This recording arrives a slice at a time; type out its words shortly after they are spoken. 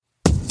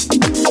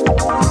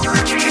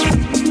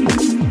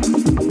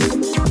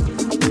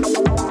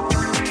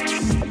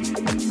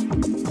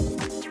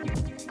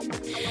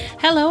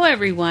Hello,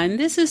 everyone.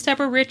 This is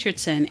Deborah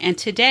Richardson, and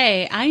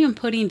today I am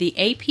putting the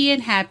AP in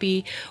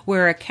Happy,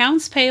 where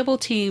accounts payable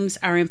teams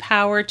are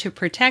empowered to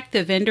protect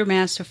the vendor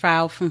master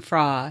file from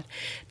fraud.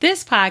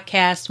 This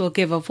podcast will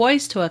give a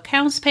voice to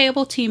accounts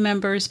payable team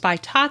members by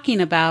talking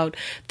about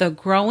the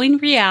growing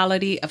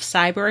reality of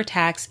cyber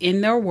attacks in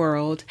their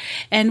world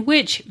and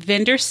which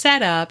vendor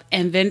setup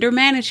and vendor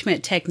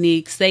management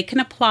techniques they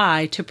can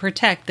apply to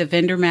protect the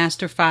vendor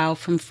master file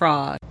from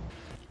fraud.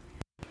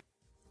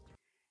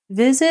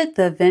 Visit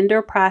the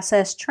Vendor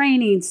Process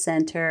Training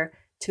Center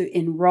to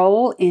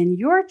enroll in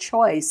your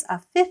choice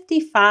of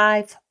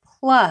 55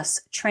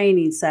 plus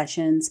training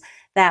sessions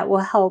that will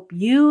help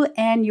you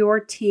and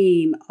your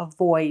team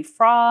avoid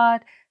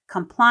fraud,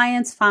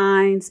 compliance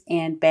fines,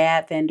 and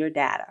bad vendor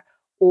data.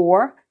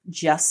 Or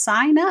just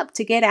sign up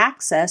to get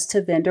access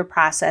to vendor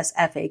process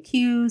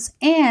FAQs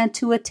and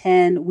to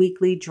attend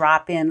weekly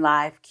drop-in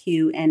live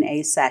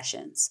Q&A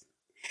sessions.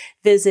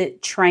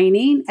 Visit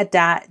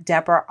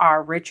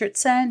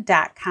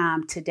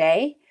training.deborahrrichardson.com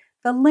today.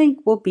 The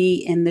link will be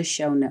in the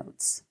show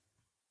notes.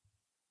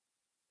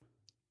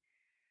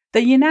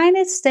 The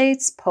United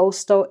States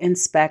Postal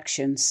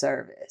Inspection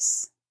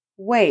Service.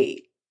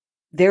 Wait,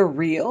 they're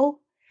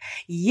real?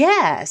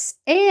 Yes,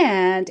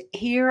 and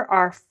here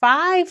are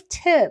 5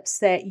 tips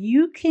that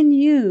you can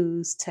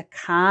use to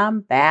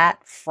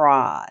combat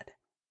fraud.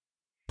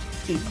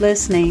 Keep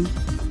listening.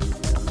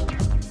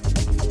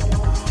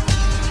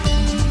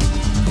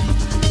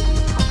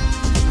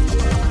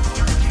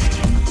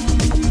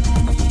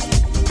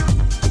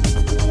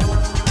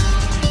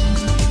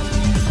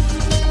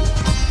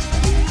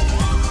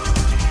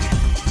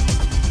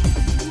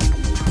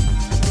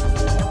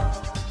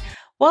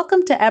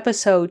 Welcome to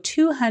episode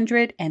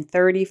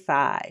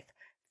 235,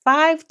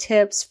 5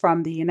 tips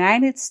from the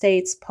United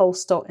States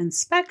Postal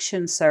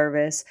Inspection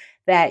Service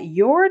that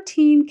your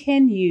team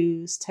can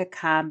use to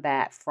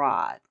combat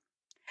fraud.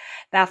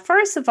 Now,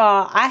 first of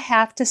all, I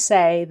have to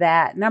say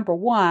that number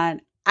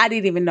one, I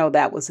didn't even know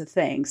that was a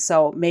thing.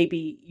 So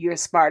maybe you're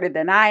smarter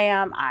than I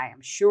am. I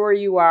am sure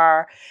you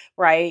are,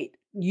 right?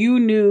 You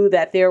knew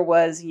that there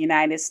was a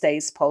United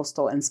States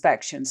Postal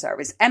Inspection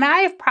Service. And I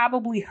have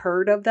probably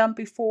heard of them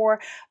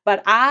before,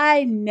 but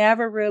I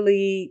never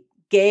really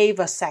gave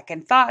a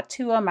second thought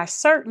to them. I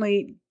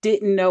certainly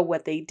didn't know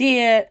what they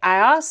did.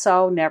 I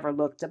also never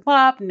looked them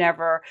up,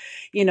 never,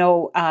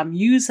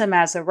 used them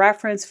as a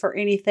reference for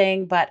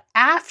anything. But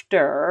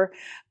after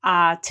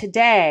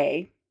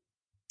today,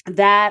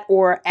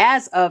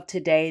 as of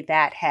today,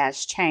 that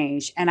has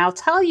changed. And I'll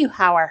tell you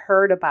how I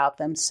heard about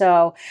them.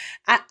 So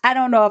I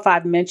don't know if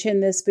I've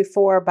mentioned this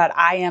before, but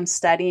I am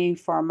studying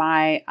for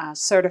my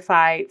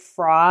certified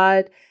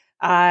fraud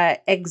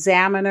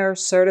examiner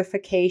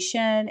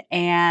certification.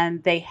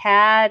 And they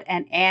had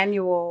an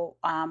annual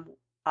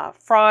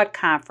fraud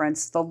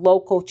conference, the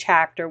local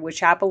chapter,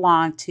 which I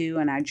belong to,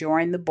 and I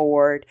joined the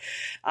board.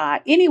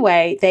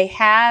 Anyway, they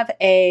have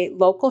a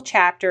local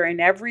chapter,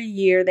 and every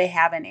year they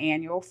have an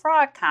annual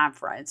fraud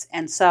conference.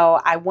 And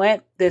so I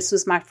went, this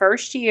was my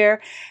first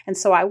year, and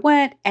so I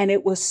went, and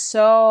it was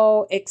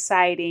so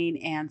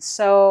exciting and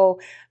so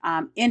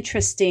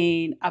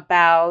interesting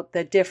about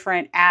the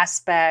different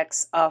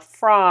aspects of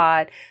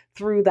fraud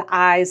through the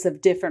eyes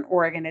of different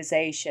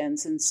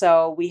organizations. And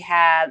so we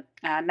had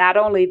not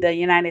only the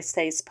United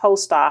States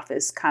Post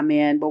Office come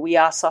in, but we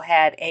also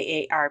had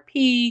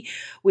AARP,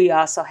 we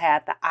also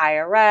had the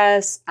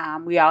IRS,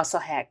 we also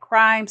had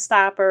Crime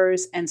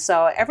Stoppers. And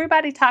so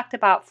everybody talked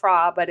about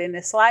fraud, but in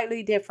a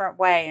slightly different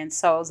way. And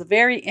so it was a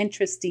very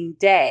interesting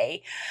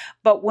day.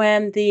 But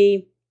when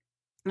the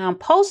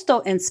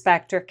postal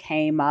inspector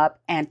came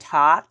up and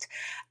talked,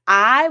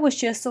 I was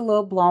just a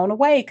little blown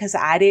away because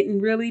I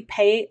didn't really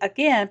pay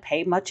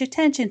much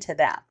attention to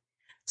them.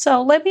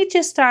 So let me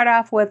just start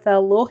off with a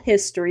little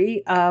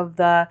history of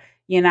the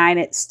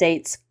United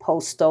States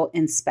Postal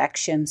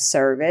Inspection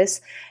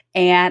Service.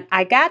 And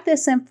I got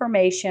this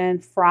information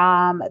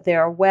from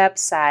their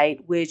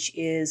website, which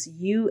is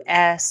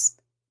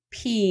USPIS.gov,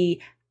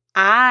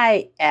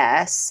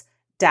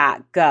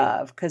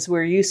 because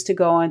we're used to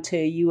going to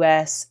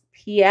USPS.gov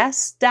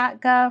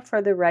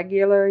for the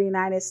regular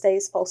United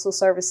States Postal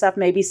Service stuff.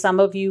 Maybe some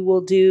of you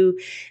will do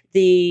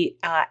the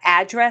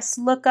address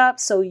lookup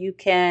so you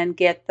can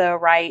get the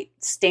right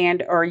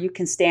standard, or you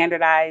can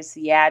standardize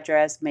the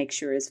address, make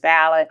sure it's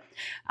valid.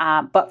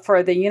 But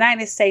for the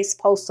United States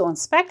Postal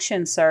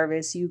Inspection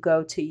Service, you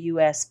go to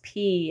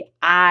USPIS.gov.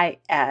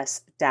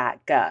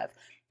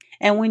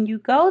 And when you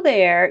go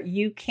there,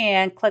 you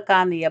can click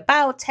on the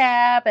About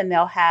tab, and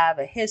they'll have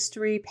a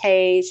history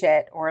page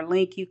or a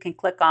link you can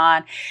click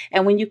on.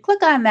 And when you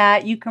click on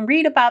that, you can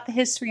read about the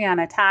history on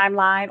a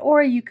timeline,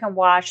 or you can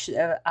watch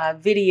a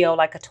video,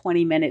 like a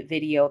 20-minute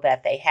video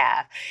that they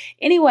have.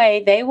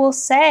 Anyway, they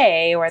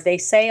say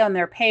on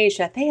their page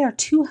that they are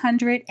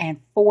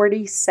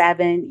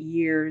 247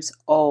 years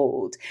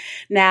old.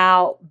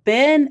 Now,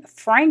 Ben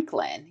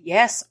Franklin,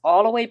 yes,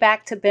 all the way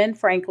back to Ben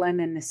Franklin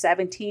in the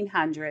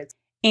 1700s,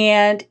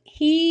 And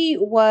he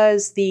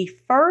was the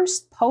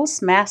first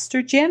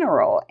Postmaster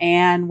General.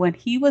 And when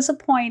he was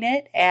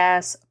appointed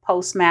as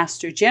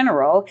Postmaster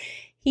General,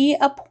 he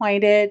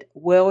appointed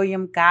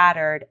William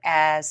Goddard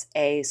as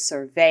a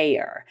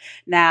surveyor.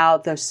 Now,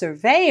 the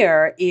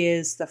surveyor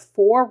is the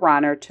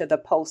forerunner to the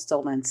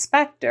postal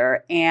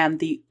inspector, and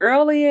the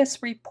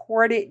earliest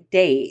reported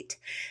date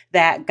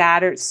that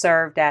Goddard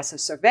served as a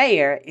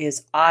surveyor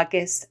is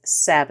August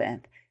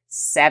 7th.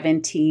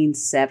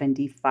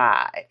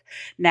 1775.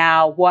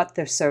 Now, what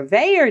the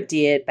surveyor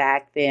did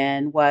back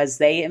then was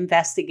they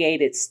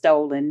investigated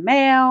stolen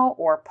mail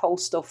or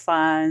postal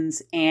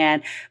funds,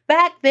 and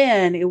back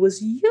then it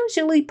was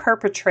usually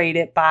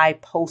perpetrated by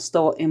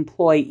postal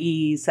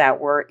employees that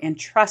were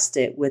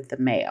entrusted with the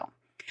mail.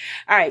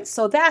 All right,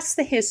 so that's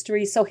the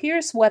history. So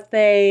here's what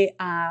they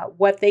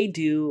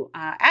do.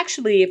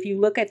 Actually, if you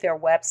look at their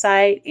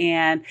website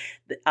and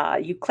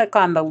you click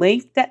on the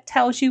link that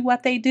tells you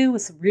what they do,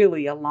 it's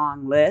really a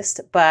long list.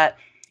 But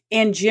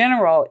in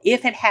general,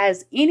 if it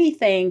has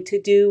anything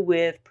to do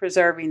with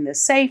preserving the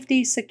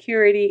safety,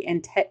 security,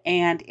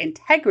 and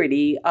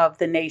integrity of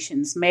the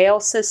nation's mail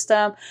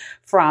system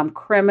from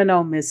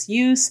criminal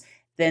misuse,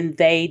 then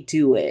they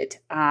do it.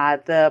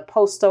 The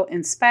postal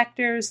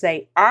inspectors,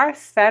 they are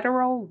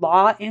federal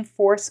law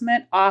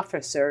enforcement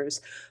officers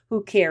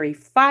who carry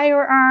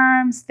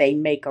firearms, they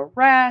make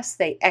arrests,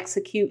 they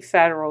execute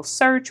federal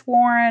search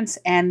warrants,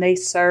 and they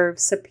serve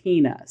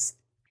subpoenas.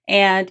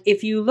 And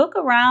if you look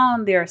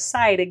around their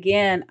site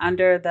again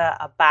under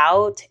the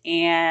About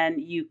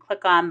and you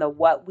click on the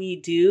What We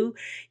Do,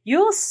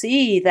 you'll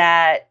see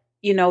that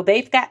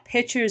they've got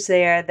pictures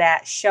there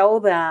that show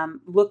them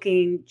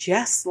looking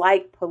just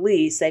like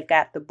police. They've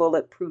got the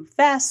bulletproof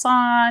vests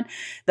on.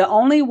 The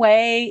only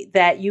way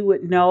that you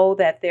would know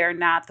that they're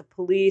not the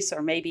police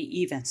or maybe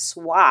even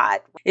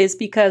SWAT is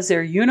because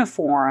their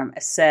uniform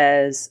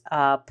says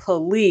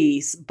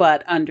police,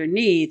 but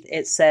underneath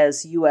it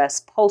says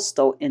U.S.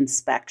 Postal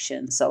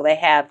Inspection. So they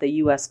have the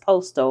U.S.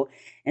 Postal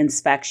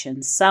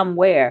Inspection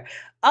somewhere.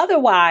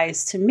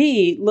 Otherwise, to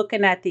me,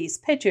 looking at these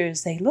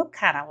pictures, they look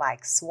kind of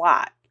like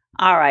SWAT.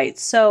 All right,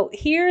 so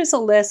here's a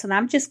list, and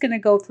I'm just going to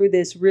go through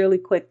this really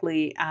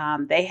quickly.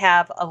 They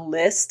have a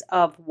list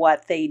of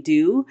what they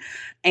do,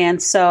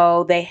 and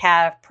so they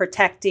have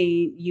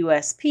protecting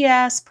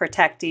USPS,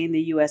 protecting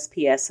the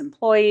USPS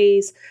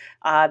employees.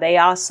 They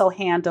also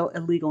handle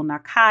illegal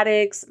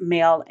narcotics,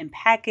 mail and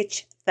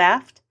package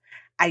theft,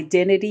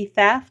 identity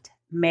theft,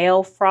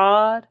 mail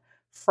fraud,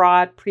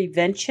 fraud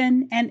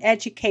prevention and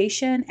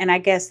education. And I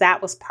guess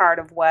that was part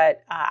of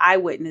what I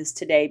witnessed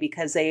today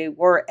because they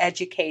were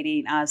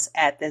educating us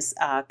at this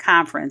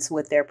conference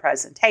with their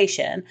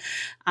presentation.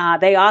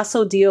 They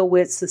also deal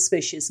with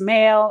suspicious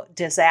mail,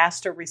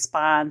 disaster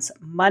response,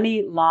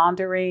 money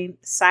laundering,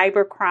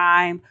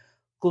 cybercrime,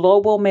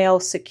 global mail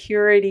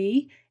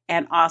security,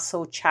 and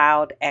also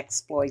child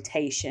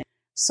exploitation.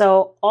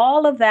 So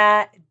all of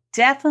that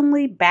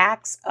definitely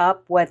backs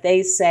up what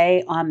they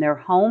say on their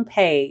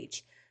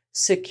homepage.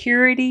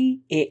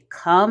 Security, it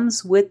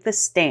comes with the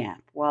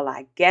stamp. Well,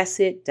 I guess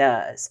it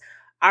does.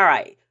 All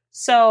right.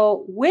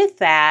 So with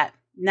that,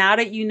 now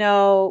that you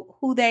know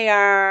who they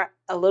are,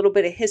 a little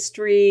bit of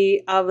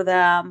history of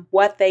them,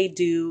 what they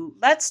do,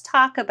 let's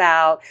talk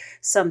about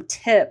some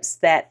tips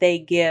that they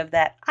give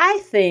that I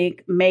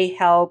think may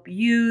help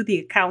you, the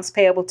accounts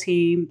payable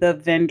team, the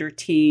vendor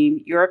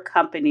team, your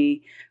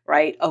company,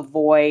 right,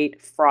 avoid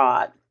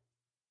fraud.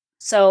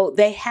 So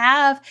they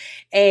have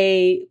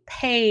a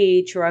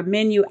page or a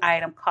menu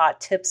item called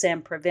Tips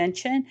and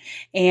Prevention.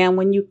 And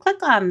when you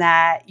click on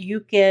that, you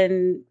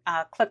can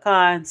click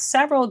on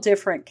several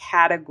different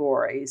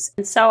categories.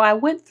 And so I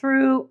went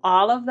through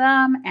all of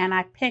them and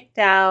I picked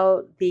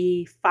out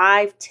the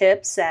 5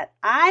 tips that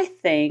I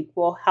think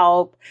will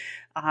help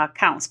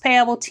accounts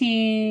payable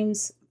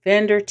teams,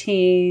 vendor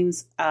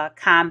teams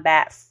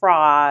combat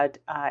fraud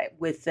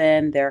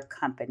within their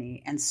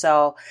company. And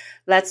so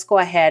let's go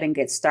ahead and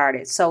get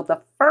started. So the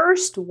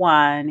first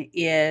one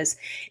is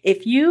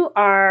if you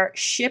are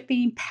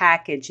shipping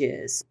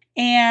packages,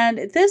 and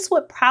this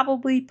would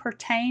probably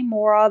pertain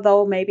more,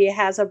 although maybe it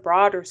has a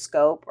broader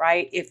scope,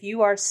 right? If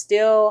you are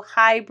still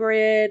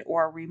hybrid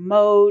or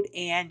remote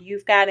and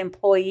you've got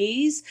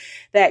employees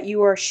that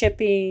you are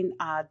shipping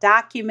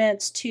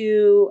documents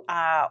to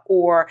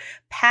or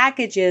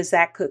packages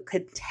that could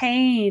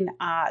contain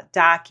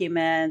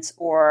documents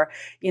or,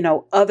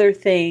 other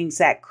things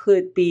that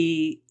could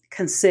be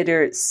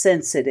considered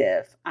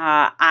sensitive.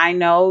 I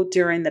know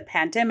during the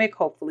pandemic,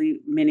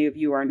 hopefully many of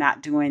you are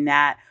not doing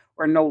that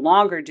or no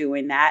longer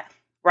doing that,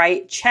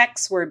 right?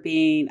 Checks were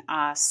being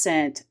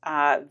sent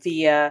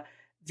via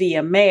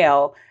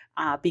mail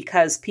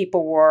because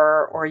people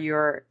were, or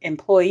your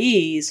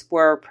employees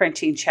were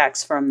printing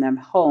checks from their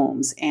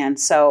homes. And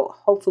so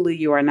hopefully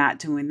you are not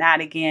doing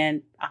that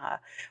again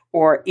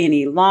or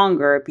any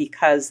longer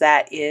because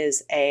that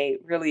is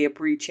really a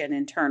breach in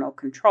internal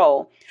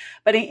control.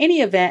 But in any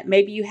event,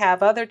 maybe you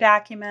have other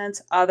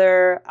documents,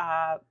 other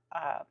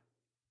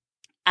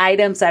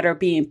items that are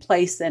being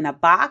placed in a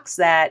box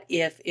that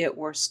if it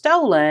were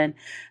stolen,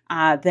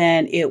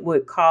 then it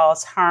would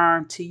cause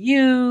harm to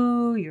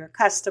you, your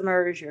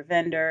customers, your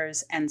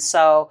vendors. And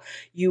so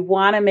you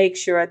want to make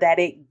sure that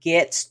it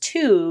gets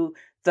to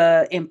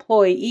the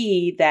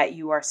employee that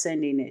you are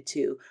sending it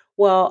to.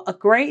 Well, a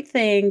great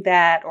thing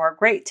or a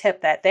great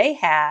tip that they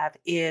have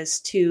is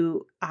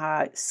to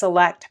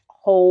select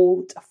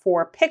hold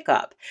for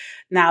pickup.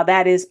 Now,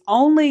 that is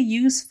only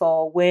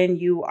useful when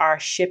you are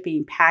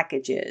shipping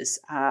packages.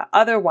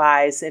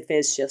 Otherwise, if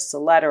it's just a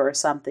letter or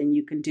something,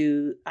 you can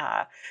do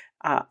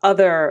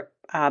other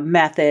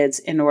methods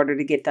in order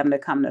to get them to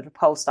come to the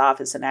post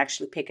office and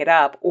actually pick it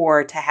up,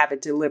 or to have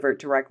it delivered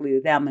directly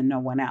to them and no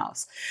one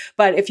else.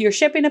 But if you're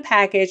shipping a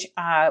package,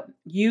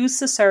 use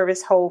the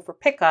service hold for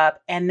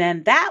pickup, and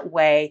then that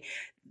way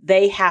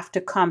they have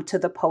to come to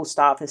the post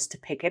office to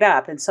pick it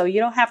up. And so you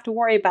don't have to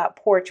worry about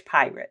porch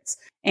pirates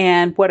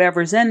and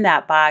whatever's in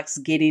that box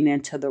getting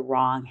into the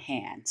wrong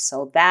hands.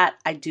 So that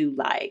I do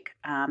like.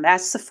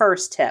 That's the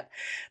first tip.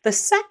 The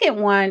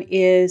second one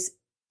is,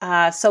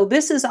 so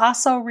this is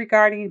also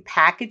regarding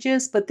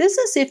packages, but this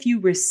is if you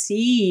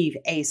receive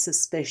a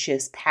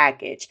suspicious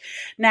package.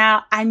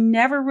 Now, I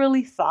never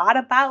really thought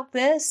about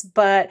this,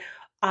 but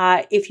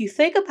if you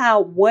think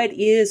about what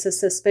is a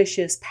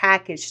suspicious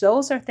package,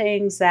 those are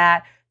things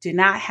that do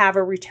not have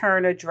a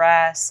return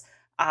address.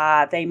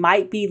 They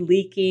might be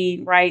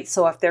leaking, right?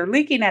 So if they're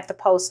leaking at the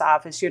post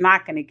office, you're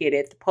not going to get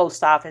it. The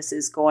post office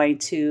is going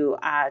to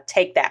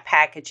take that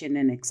package and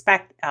then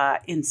inspect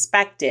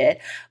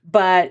it.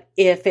 But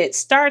if it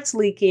starts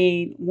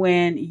leaking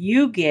when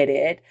you get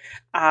it,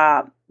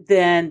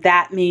 then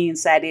that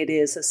means that it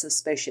is a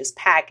suspicious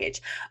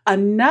package.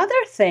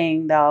 Another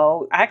thing,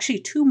 though, actually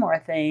two more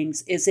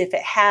things, is if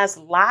it has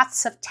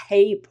lots of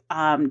tape,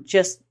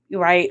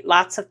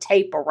 lots of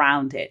tape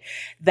around it.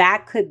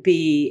 That could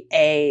be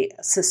a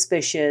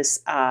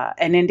suspicious,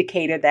 an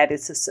indicator that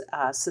it's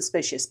a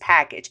suspicious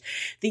package.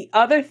 The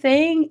other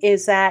thing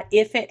is that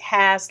if it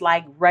has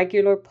like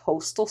regular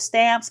postal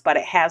stamps, but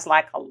it has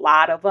like a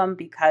lot of them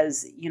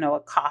because,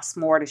 it costs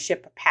more to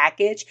ship a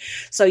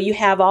package. So you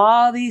have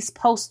all these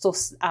postal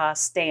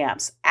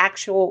stamps,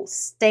 actual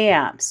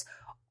stamps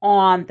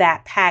on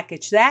that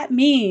package. That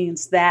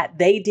means that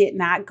they did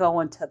not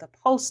go into the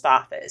post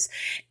office.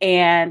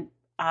 And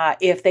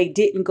if they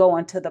didn't go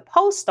into the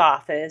post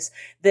office,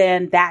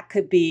 then that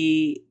could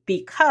be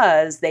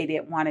because they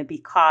didn't want to be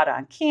caught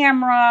on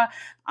camera.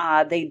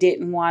 They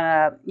didn't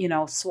want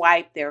to,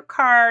 swipe their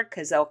card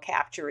because they'll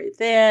capture it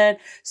then.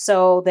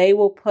 So they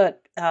will put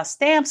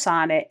stamps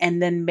on it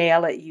and then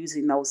mail it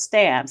using those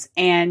stamps.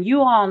 And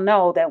you all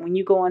know that when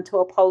you go into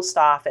a post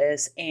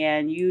office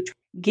and you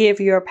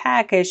give your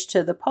package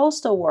to the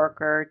postal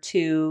worker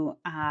to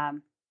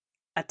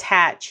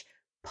attach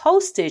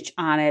postage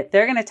on it,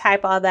 they're going to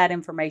type all that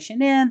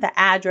information in, the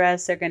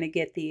address, they're going to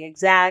get the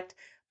exact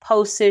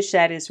postage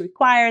that is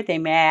required. They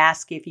may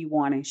ask if you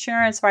want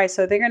insurance, right?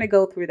 So they're going to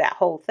go through that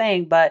whole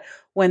thing. But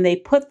when they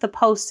put the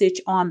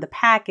postage on the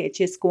package,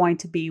 it's going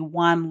to be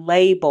one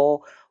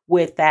label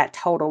with that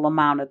total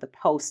amount of the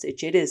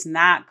postage. It is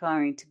not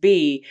going to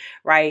be,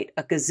 right,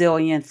 a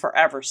gazillion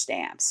forever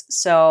stamps.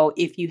 So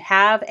if you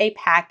have a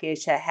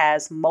package that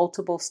has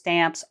multiple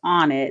stamps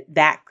on it,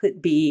 that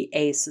could be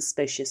a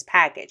suspicious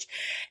package.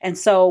 And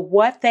so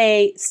what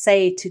they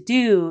say to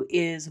do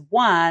is,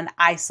 one,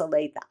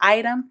 isolate the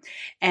item,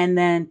 and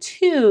then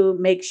two,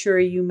 make sure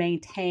you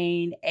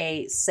maintain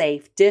a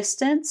safe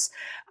distance.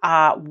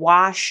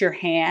 Wash your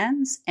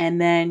hands, and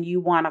then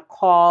you want to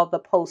call the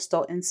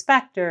postal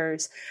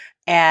inspectors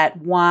at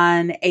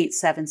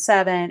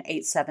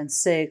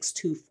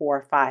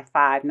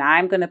 1-877-876-2455. Now,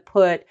 I'm going to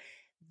put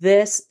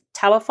this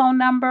telephone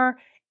number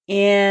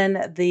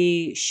in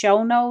the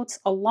show notes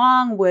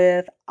along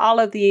with all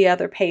of the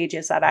other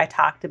pages that I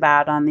talked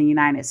about on the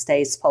United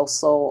States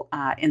Postal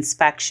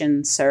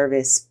Inspection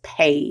Service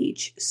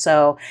page.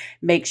 So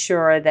make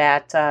sure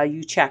that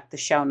you check the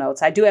show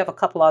notes. I do have a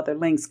couple other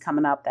links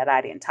coming up that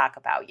I didn't talk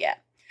about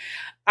yet.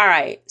 All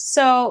right,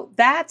 so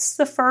that's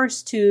the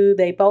first two.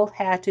 They both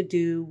had to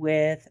do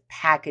with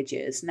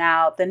packages.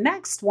 Now, the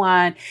next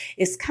one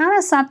is kind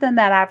of something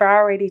that I've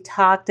already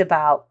talked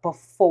about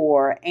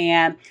before,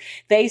 and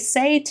they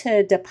say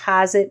to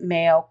deposit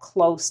mail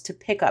close to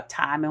pickup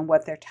time. And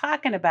what they're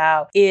talking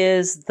about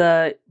is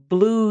the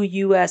blue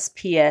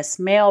USPS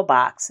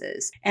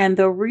mailboxes. And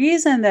the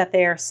reason that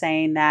they're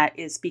saying that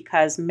is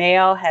because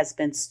mail has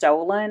been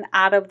stolen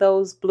out of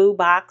those blue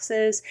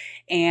boxes,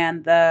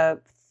 and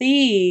the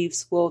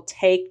thieves will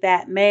take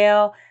that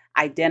mail,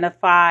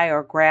 identify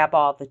or grab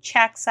all the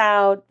checks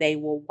out. They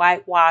will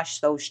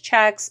whitewash those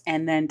checks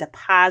and then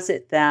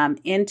deposit them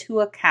into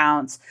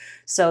accounts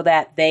so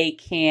that they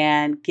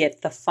can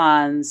get the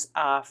funds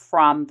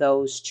from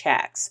those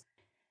checks.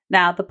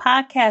 Now, the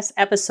podcast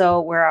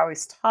episode where I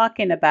was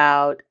talking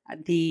about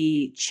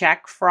the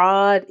check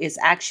fraud is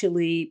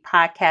actually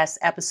podcast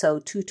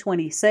episode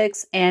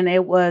 226, and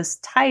it was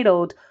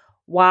titled,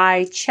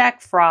 why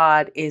check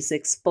fraud is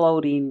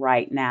exploding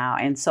right now.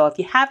 And so if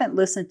you haven't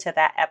listened to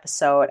that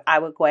episode, I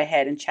would go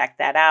ahead and check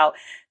that out,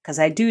 because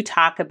I do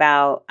talk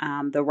about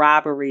the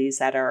robberies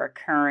that are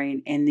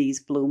occurring in these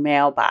blue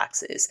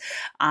mailboxes.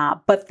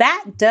 But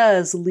that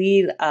does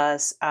lead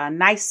us a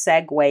nice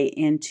segue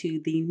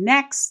into the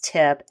next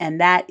tip, and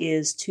that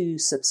is to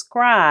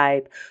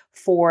subscribe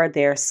for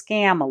their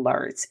scam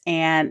alerts.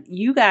 And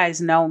you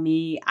guys know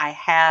me,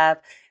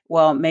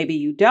 well, maybe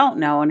you don't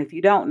know, and if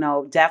you don't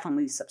know,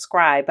 definitely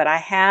subscribe. But I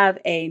have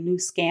a new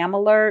scam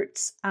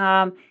alerts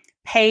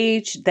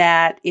page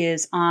that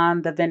is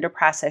on the Vendor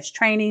Process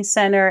Training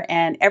Center.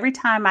 And every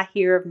time I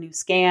hear of new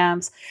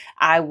scams,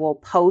 I will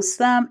post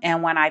them.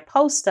 And when I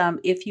post them,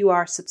 if you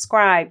are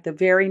subscribed, the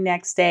very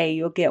next day,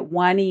 you'll get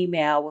one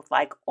email with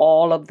like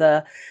all of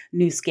the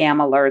new scam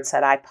alerts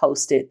that I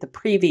posted the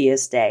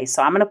previous day.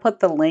 So I'm going to put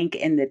the link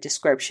in the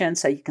description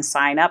so you can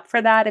sign up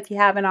for that if you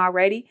haven't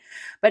already.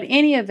 But in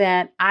any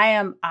event, I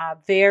am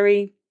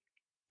very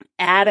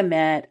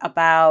adamant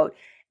about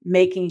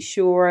making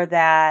sure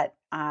that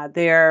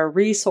there are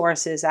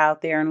resources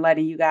out there and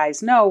letting you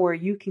guys know where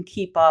you can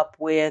keep up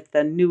with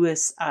the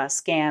newest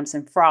scams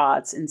and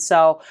frauds. And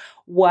so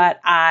what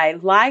I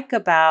like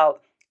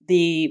about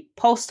the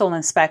Postal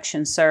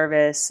Inspection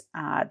Service,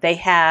 they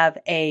have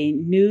a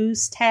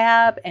news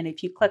tab. And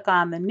if you click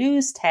on the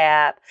news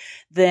tab,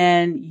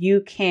 then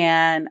you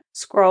can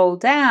scroll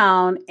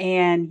down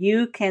and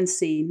you can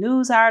see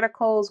news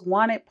articles,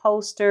 wanted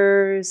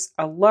posters,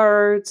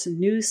 alerts,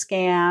 new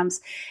scams.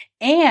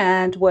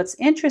 And what's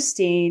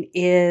interesting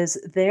is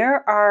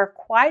there are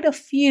quite a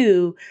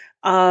few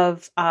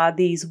of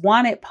these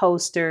wanted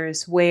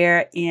posters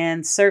where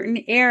in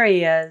certain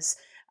areas,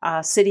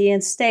 city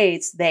and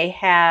states, they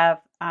have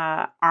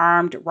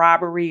armed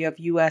robbery of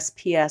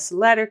USPS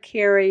letter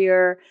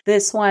carrier.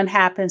 This one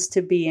happens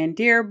to be in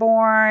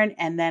Dearborn.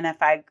 And then if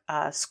I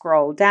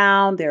scroll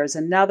down, there's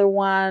another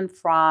one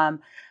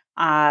from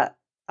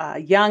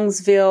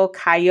Youngsville,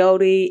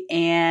 Coyote,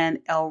 and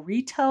El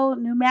Rito,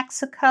 New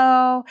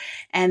Mexico.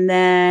 And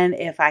then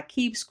if I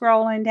keep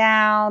scrolling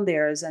down,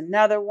 there's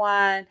another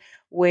one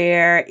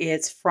where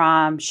it's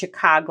from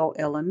Chicago,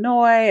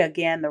 Illinois.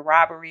 Again, the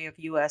robbery of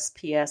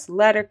USPS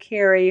letter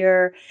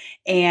carrier.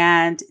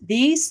 And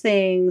these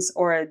things,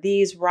 or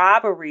these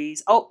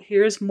robberies,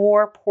 here's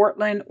more,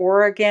 Portland,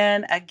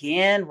 Oregon.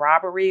 Again,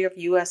 robbery of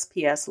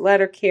USPS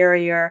letter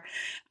carrier.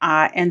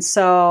 And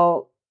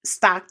so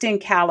Stockton,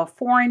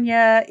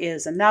 California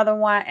is another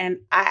one.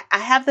 And I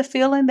have the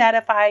feeling that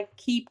if I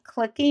keep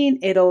clicking,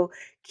 it'll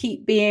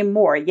keep being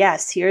more.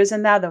 Yes, here's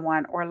another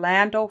one,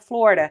 Orlando,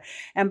 Florida.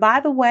 And by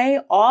the way,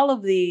 all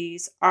of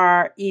these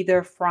are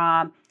either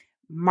from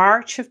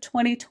March of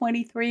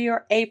 2023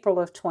 or April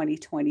of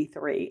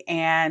 2023.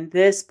 And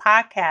this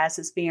podcast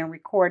is being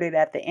recorded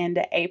at the end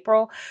of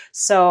April.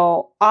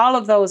 So all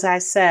of those I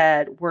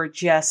said were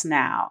just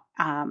now.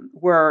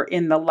 Were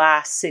in the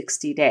last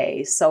 60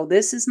 days. So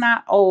this is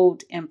not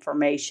old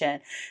information.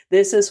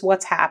 This is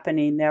what's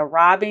happening. They're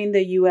robbing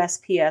the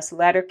USPS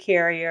letter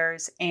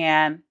carriers,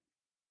 and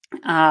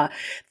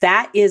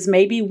that is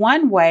maybe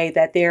one way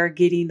that they're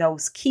getting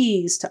those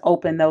keys to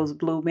open those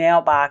blue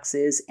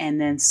mailboxes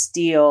and then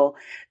steal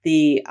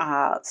the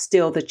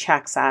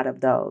checks out of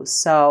those.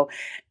 So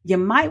you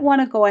might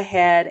want to go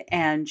ahead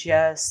and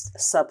just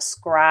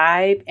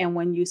subscribe. And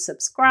when you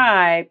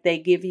subscribe, they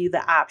give you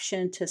the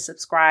option to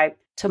subscribe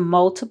to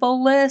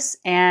multiple lists.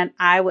 And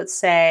I would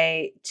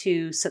say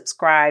to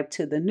subscribe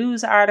to the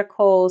news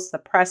articles, the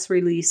press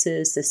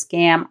releases, the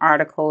scam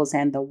articles,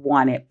 and the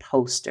wanted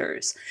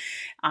posters.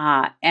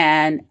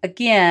 And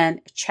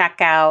again,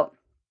 check out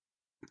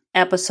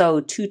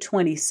episode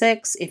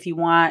 226 if you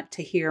want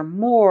to hear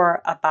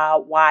more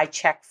about why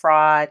check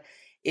fraud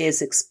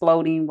is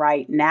exploding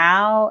right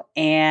now,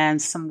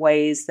 and some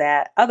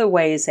other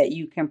ways that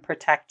you can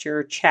protect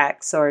your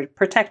checks or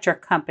protect your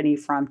company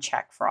from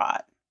check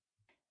fraud.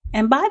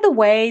 And by the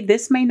way,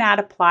 this may not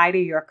apply to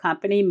your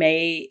company,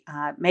 may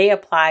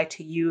apply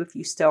to you if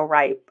you still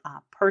write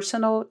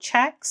personal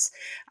checks.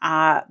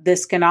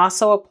 This can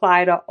also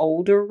apply to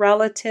older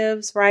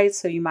relatives, right?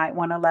 So you might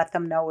want to let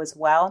them know as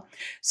well.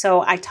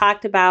 So I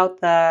talked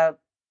about the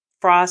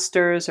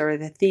fraudsters or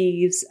the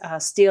thieves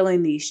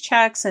stealing these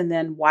checks and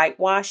then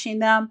whitewashing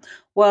them.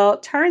 Well,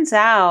 it turns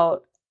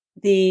out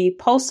the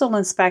postal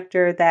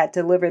inspector that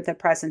delivered the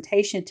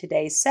presentation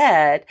today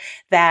said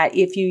that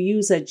if you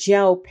use a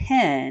gel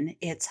pen,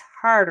 it's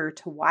harder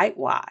to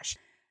whitewash.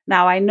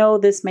 Now, I know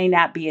this may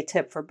not be a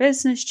tip for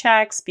business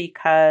checks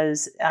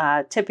because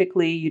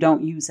typically you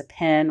don't use a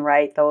pen,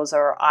 right? Those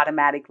are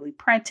automatically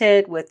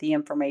printed with the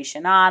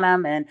information on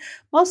them, and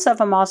most of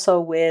them also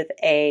with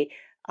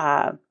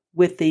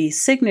the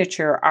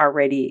signature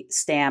already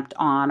stamped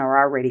on or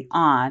already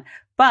on.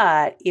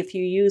 But if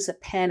you use a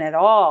pen at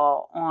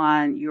all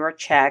on your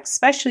checks,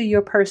 especially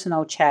your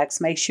personal checks,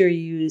 make sure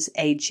you use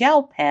a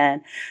gel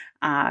pen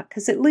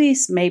because at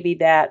least maybe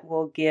that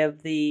will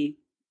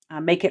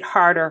make it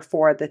harder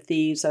for the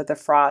thieves or the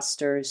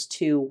fraudsters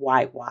to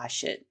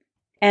whitewash it.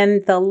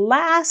 And the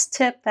last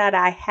tip that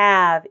I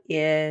have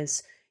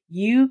is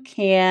you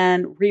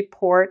can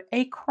report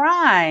a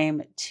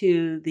crime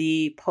to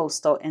the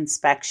Postal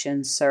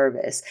Inspection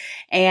Service.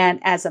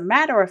 And as a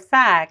matter of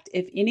fact,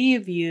 if any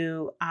of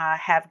you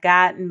have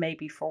gotten,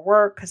 maybe for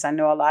work, because I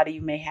know a lot of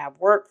you may have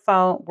work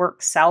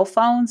cell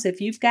phones,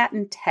 if you've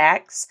gotten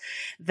texts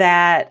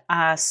that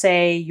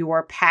say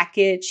your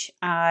package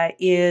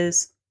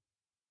is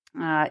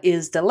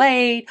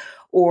delayed,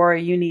 or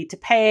you need to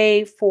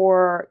pay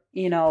for,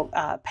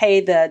 pay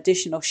the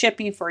additional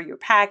shipping for your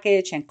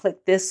package, and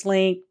click this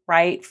link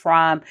right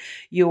from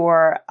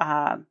your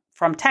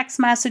from text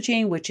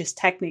messaging, which is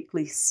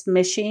technically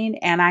smishing.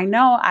 And I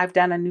know I've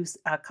done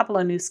a couple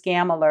of new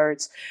scam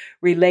alerts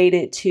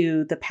related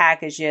to the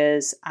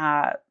packages,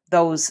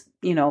 those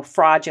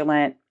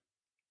fraudulent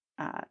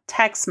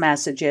text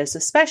messages,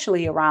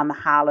 especially around the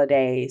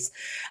holidays.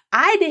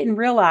 I didn't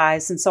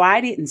realize, and so I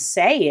didn't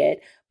say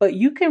it, but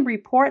you can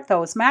report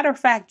those. Matter of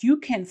fact, you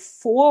can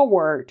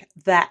forward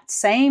that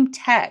same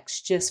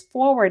text, just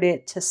forward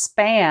it to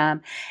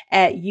spam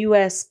at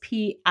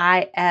USPIS.gov,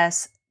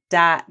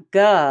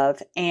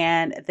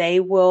 and they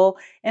will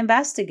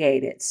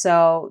investigate it.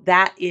 So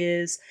that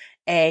is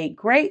a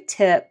great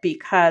tip,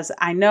 because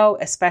I know,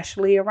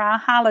 especially around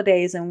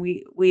holidays, and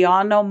we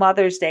all know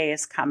Mother's Day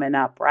is coming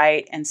up,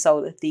 right? And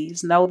so the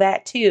thieves know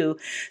that too.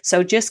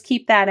 So just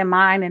keep that in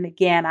mind. And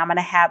again, I'm going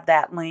to have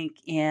that link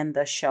in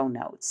the show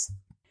notes.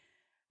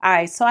 All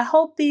right, so I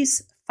hope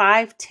these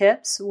 5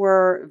 tips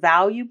were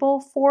valuable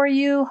for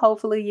you.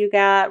 Hopefully you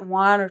got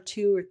 1 or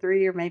 2 or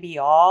 3 or maybe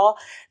all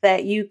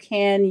that you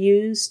can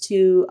use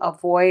to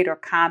avoid or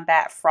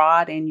combat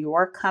fraud in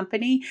your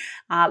company.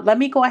 Let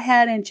me go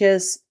ahead and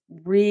just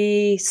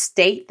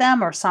restate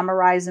them or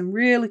summarize them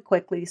really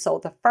quickly. So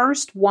the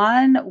first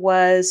one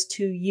was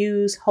to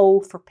use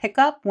hold for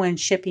pickup when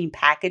shipping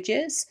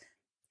packages.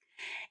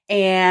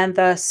 And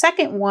the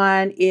second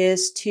one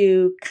is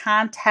to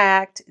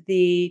contact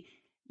the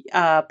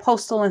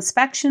Postal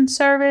Inspection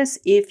Service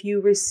if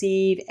you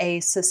receive a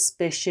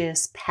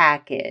suspicious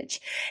package.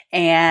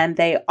 And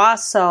I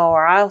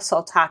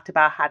also talked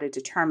about how to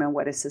determine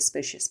what a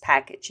suspicious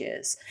package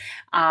is.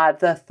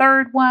 The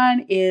third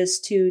one is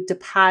to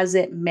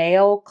deposit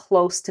mail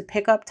close to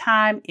pickup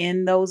time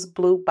in those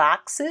blue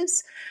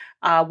boxes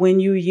when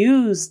you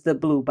use the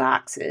blue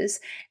boxes.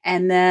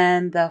 And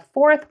then the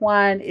fourth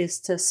one is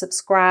to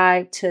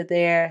subscribe to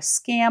their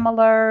scam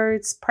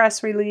alerts,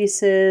 press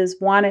releases,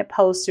 wanted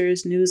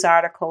posters, news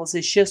articles.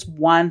 It's just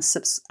one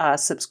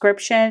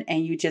subscription,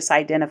 and you just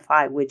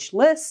identify which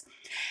list.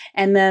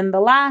 And then the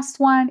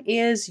last one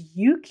is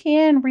you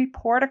can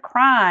report a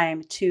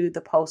crime to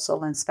the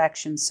Postal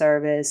Inspection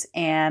Service.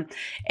 And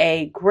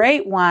a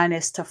great one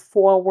is to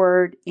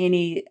forward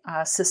any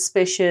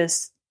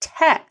suspicious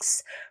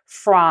texts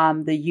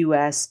from the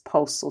U.S.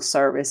 Postal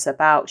Service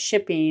about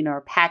shipping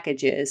or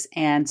packages.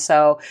 And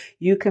so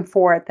you can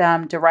forward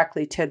them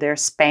directly to their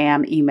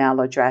spam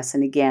email address.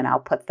 And again, I'll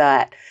put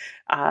that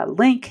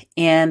link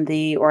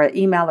or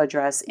email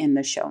address in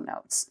the show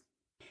notes.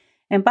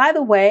 And by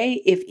the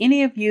way, if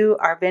any of you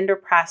are vendor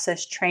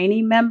process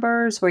training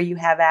members, where you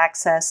have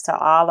access to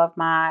all of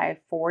my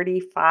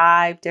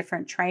 45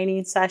 different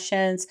training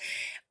sessions,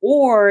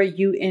 or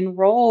you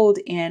enrolled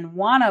in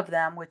one of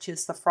them, which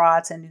is the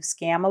frauds and new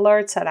scam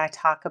alerts that I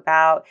talk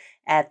about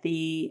at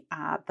the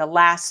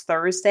last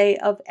Thursday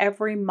of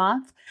every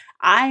month,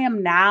 I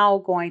am now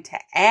going to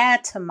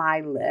add to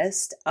my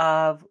list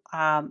of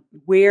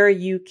where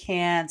you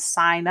can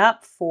sign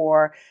up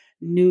for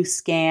new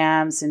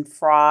scams and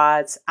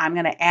frauds. I'm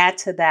going to add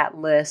to that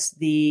list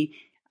the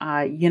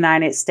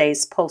United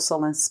States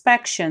Postal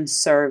Inspection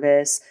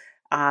Service.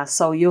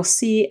 So you'll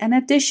see an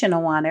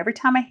additional one. Every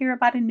time I hear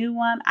about a new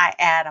one, I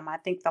add them. I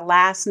think the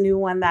last new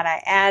one that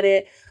I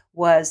added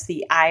was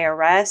the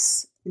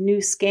IRS new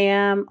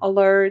scam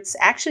alerts.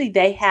 Actually,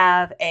 they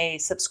have a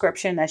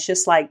subscription that's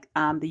just like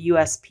the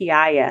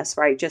USPIS,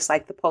 right? Just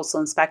like the Postal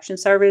Inspection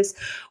Service,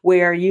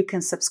 where you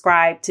can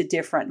subscribe to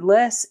different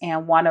lists.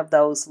 And one of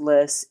those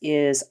lists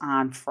is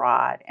on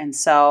fraud. And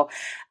so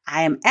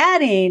I am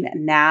adding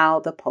now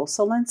the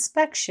Postal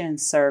Inspection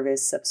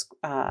Service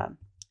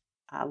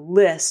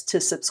list to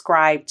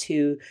subscribe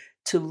to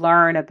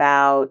learn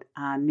about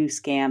new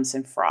scams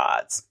and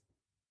frauds.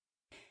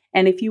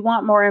 And if you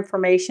want more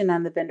information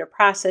on the Vendor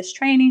Process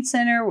Training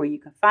Center, where you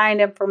can find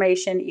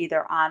information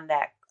either on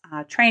that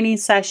training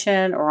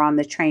session or on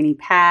the training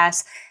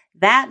pass,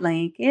 that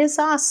link is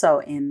also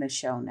in the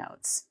show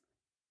notes.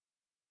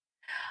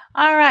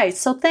 All right,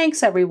 so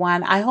thanks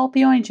everyone. I hope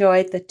you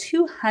enjoyed the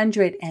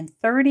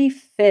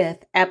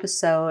 235th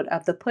episode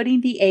of the Putting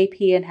the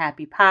AP in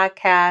Happy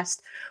podcast,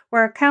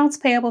 where accounts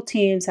payable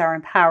teams are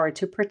empowered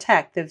to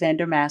protect the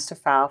vendor master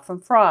file from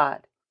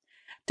fraud.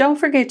 Don't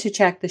forget to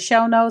check the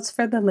show notes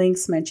for the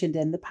links mentioned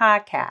in the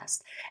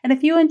podcast. And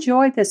if you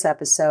enjoyed this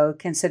episode,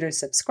 consider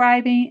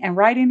subscribing and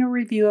writing a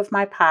review of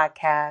my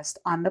podcast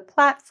on the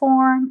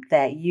platform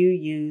that you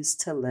use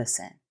to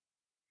listen.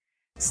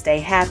 Stay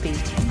happy.